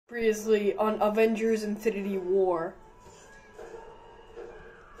Previously on Avengers Infinity War.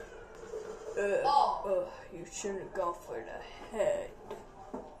 You shouldn't go for the head.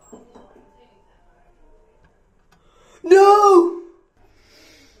 No!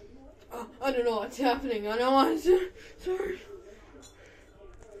 I don't know what's happening. I don't want to. Sorry.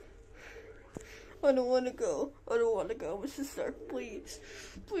 I don't want to go. I don't want to go, Mrs. Stark. Please.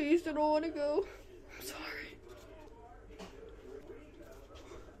 Please, I don't want to go. I'm sorry.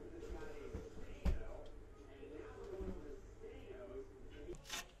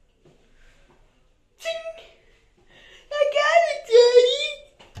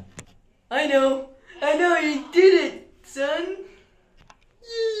 I know you did it, son.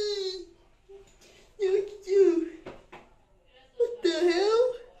 Yay. Look at you. What the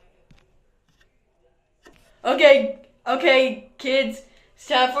hell? Okay, kids. It's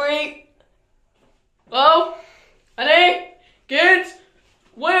time for eat. Hello? Honey? Kids?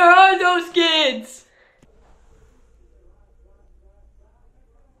 Where are those kids?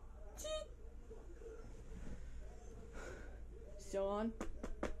 Still on?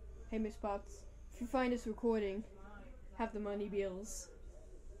 Hey, Miss Potts, if you find this recording, have the money bills.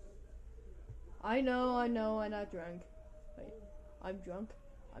 I know, I'm not drunk. Wait, I'm drunk?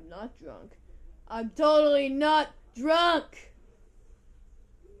 I'm not drunk. I'm totally not drunk!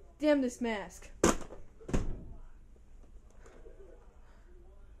 Damn this mask.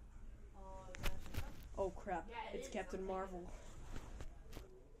 Oh crap, it's Captain Marvel.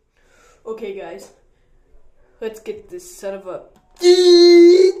 Okay guys, let's get this son of a...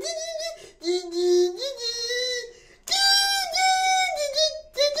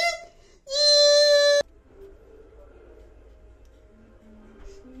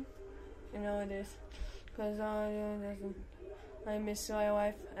 You know it is, because I miss my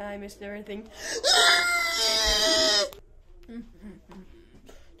wife and I missed everything.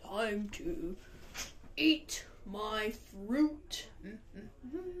 Time to eat my fruit.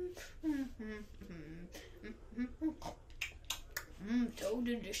 So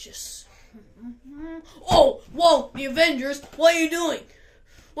delicious. Oh, whoa, the Avengers, what are you doing?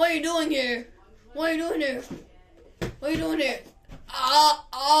 What are you doing here? What are you doing here? What are you doing here?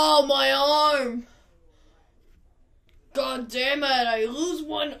 Oh, my arm. God damn it, I lose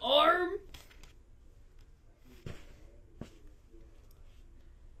one arm?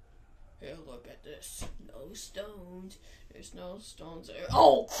 Here, look at this. No stones. There's no stones there.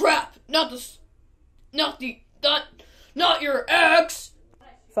 Oh, crap! Not your ex!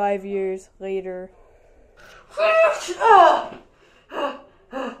 5 years later.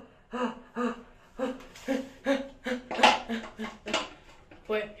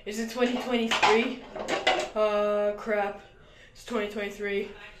 Wait, is it 2023? Crap. It's 2023.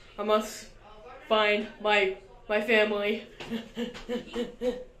 I must find my family.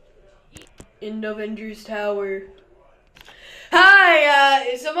 In Avengers Tower. Hi,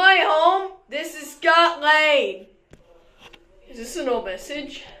 is somebody home? This is Scott Lane. Is this an old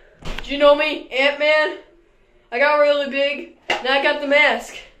message? Do you know me, Ant-Man? I got really big, now I got the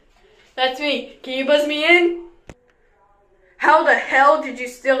mask. That's me. Can you buzz me in? How the hell did you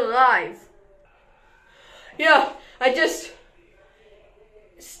still alive? Yeah, I just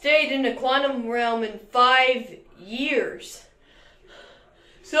stayed in the quantum realm in 5 years.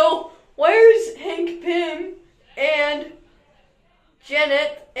 So, where's Hank Pym and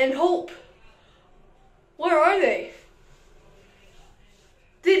Janet and Hope? Where are they?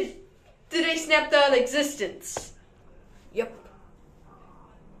 Did they snap out of existence? Yep.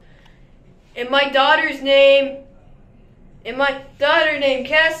 And my daughter named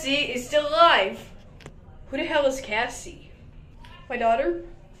Cassie is still alive. Who the hell is Cassie? My daughter?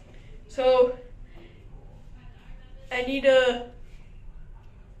 So, I need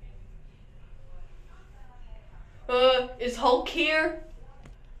is Hulk here?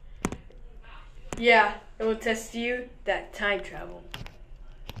 Yeah, it will test you that time travel.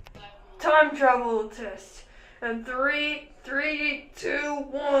 Time travel test. And 3, 2,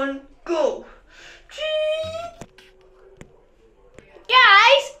 1, go.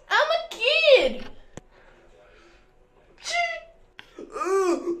 Guys, I'm a kid.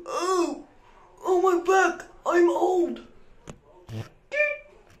 Oh my back, I'm old.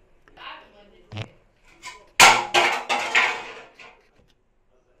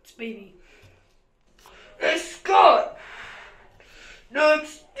 It's baby. Hey Scott.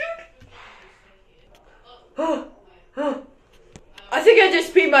 Next. I think I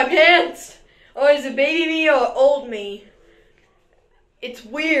just peed my pants. Or is it baby me or old me? It's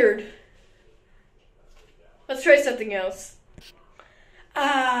weird. Let's try something else.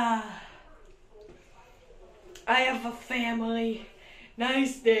 I have a family.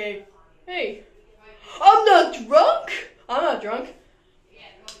 Nice day. Hey, I'm not drunk. I'm not drunk.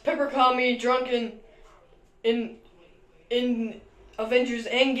 Pepper called me drunk in Avengers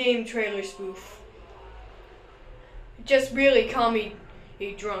Endgame trailer spoof. Just really call me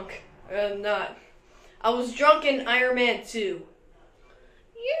drunk. Not. I was drunk in Iron Man 2.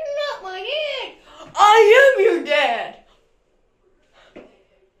 You're not my dad. I am your dad.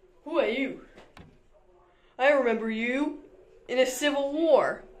 Who are you? I remember you in a Civil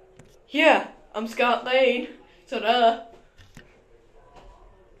War. Yeah, I'm Scott Lane. So duh.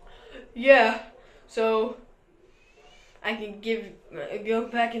 Yeah, so I can go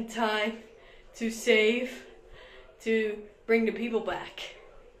back in time to bring the people back.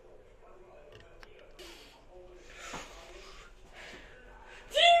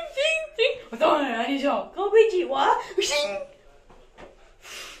 Ding ding ding. 我当然来一首高飞起滑，星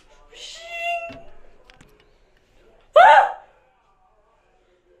星啊！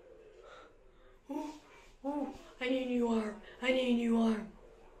 Ooh, I need a new arm. I need a new arm.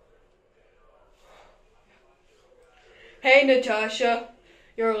 Hey, Natasha,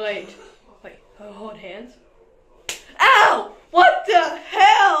 you're late. Wait, hold hands. Ow! What the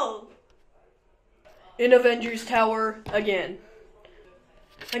hell? In Avengers Tower again.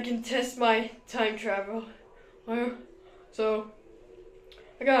 I can test my time travel. So,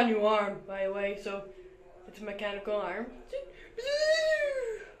 I got a new arm, by the way, so it's a mechanical arm.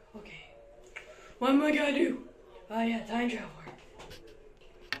 Okay. What am I gonna do? Oh yeah, time travel.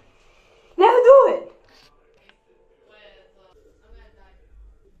 Now do it!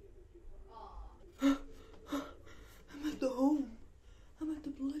 I'm at the home. I'm at the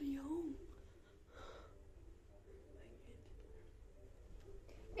bloody home.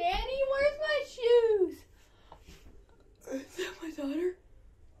 Daddy, where's my shoes? Is that my daughter?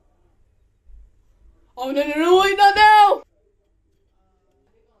 Oh no, wait, not now!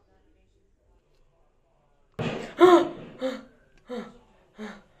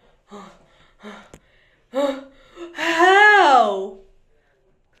 How?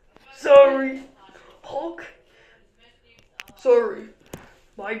 Sorry, Hulk. Sorry,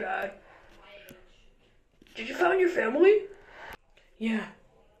 my bad. Did you find your family? Yeah.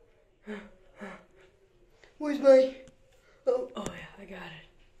 Where's my... Oh yeah, I got it.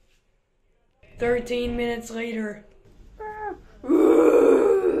 13 minutes later.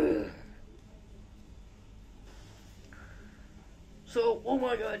 So, what am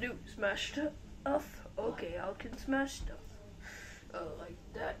I gonna do? Smash stuff? Okay, I can smash stuff. Like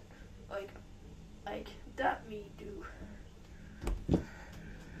that. Like that me do.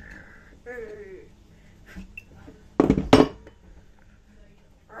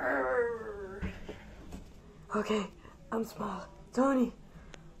 Okay, I'm small. Tony,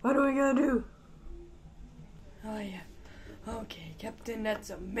 what are we gonna do? Oh yeah. Okay, Captain, that's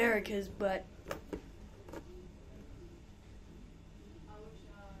America's butt.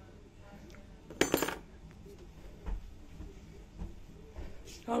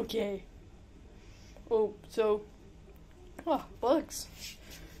 Okay. Oh, so bugs.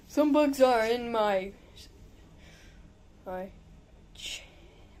 Some bugs are in my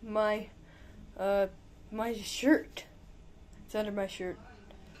shirt. It's under my shirt.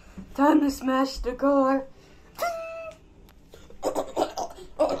 Time to smash the car.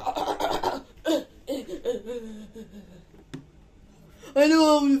 I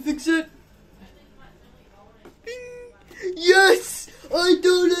know how to fix it. Yes! I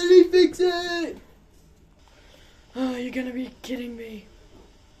totally fix it! Oh, you're gonna be kidding me.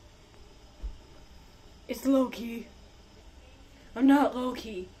 It's low-key. I'm not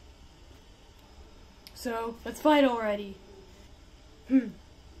low-key. So, let's fight already. Got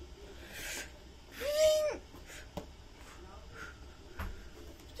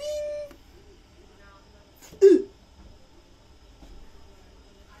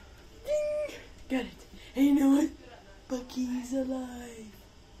it. Hey, you know what? Bucky's alive.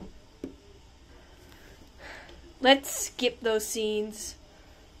 Let's skip those scenes.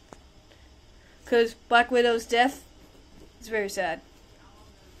 Because Black Widow's death is very sad.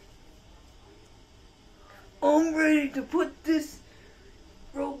 I'm ready to put this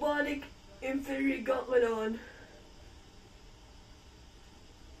robotic Infinity Gauntlet on.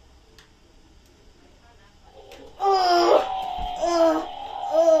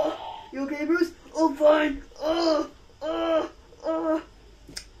 You okay, Bruce? I'm fine.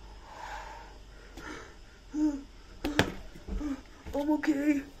 I'm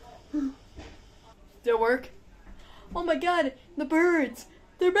okay. Did it work? Oh my god, the birds!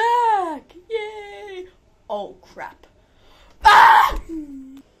 They're back! Yay! Oh crap. Ah!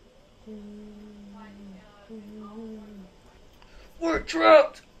 We're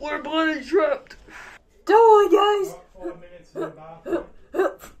trapped. We're bloody trapped. Don't worry, guys. 4 minutes in the bathroom.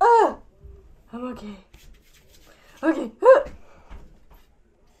 I'm okay. Okay.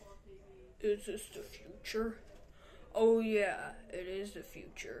 Is this the future? Oh yeah, it is the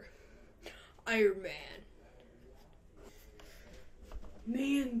future. Iron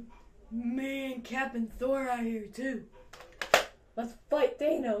Man. Man, Cap and Thor are here too. Let's fight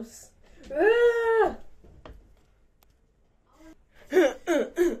Thanos. Ah!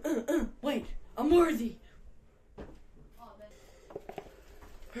 Wait, I'm worthy.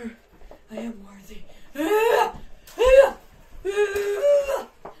 I am worthy.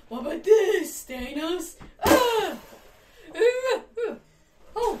 What about this, Thanos?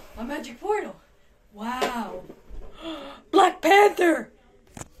 Oh, a magic portal. Wow. Black Panther.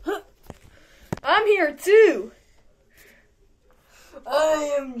 I'm here too.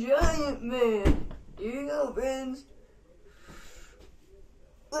 I am Giant Man. Here you go, friends.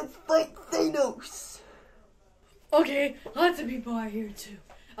 Let's fight Thanos. Okay, lots of people are here too.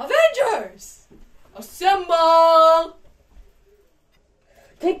 Avengers! Assemble!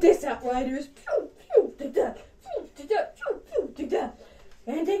 Take this, Outriders. Pew, pew, take that. Pew, take that. Pew, pew, take that.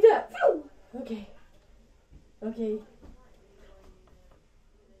 And take that. Pew. Okay. Okay.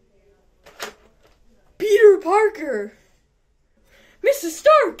 Peter Parker. Mrs.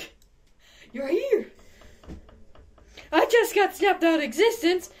 Stark. You're here. I just got snapped out of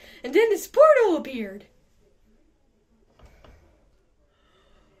existence, and then this portal appeared.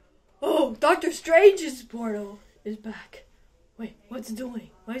 Oh, Doctor Strange's portal is back. Wait, what's it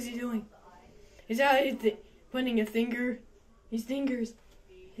doing? What is he doing? Is that pointing a finger? His fingers.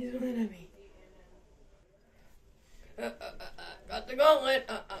 He's looking at me. Got the gauntlet.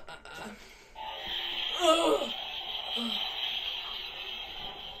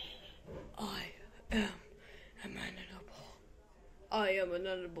 I am amenable. I am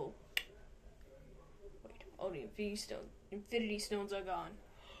inedible. Wait, all the Infinity Stones are gone.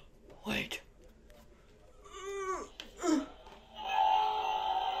 Wait.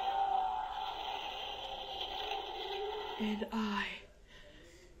 And I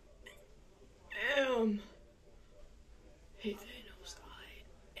am. Hey Thanos, I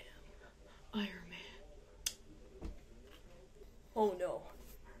am Iron Man. Oh no.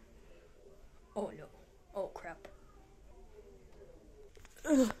 Oh no. Oh crap.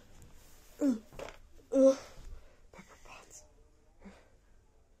 Pepper Potts.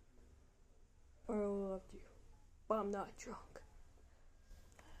 I loved you, but I'm not drunk.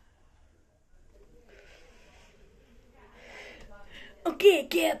 Okay,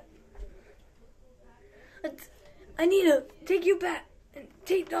 Cap. I need to take you back and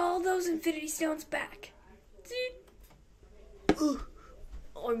take all those Infinity Stones back.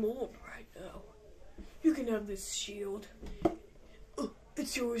 I'm old right now. You can have this shield.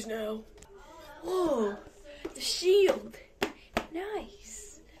 It's yours now. Whoa, the shield.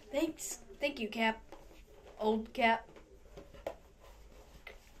 Nice. Thanks. Thank you, Cap. Old Cap.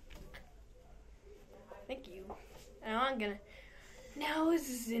 Thank you. Now this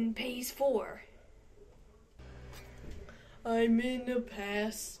is in phase 4. I'm in the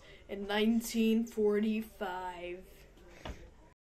past in 1945.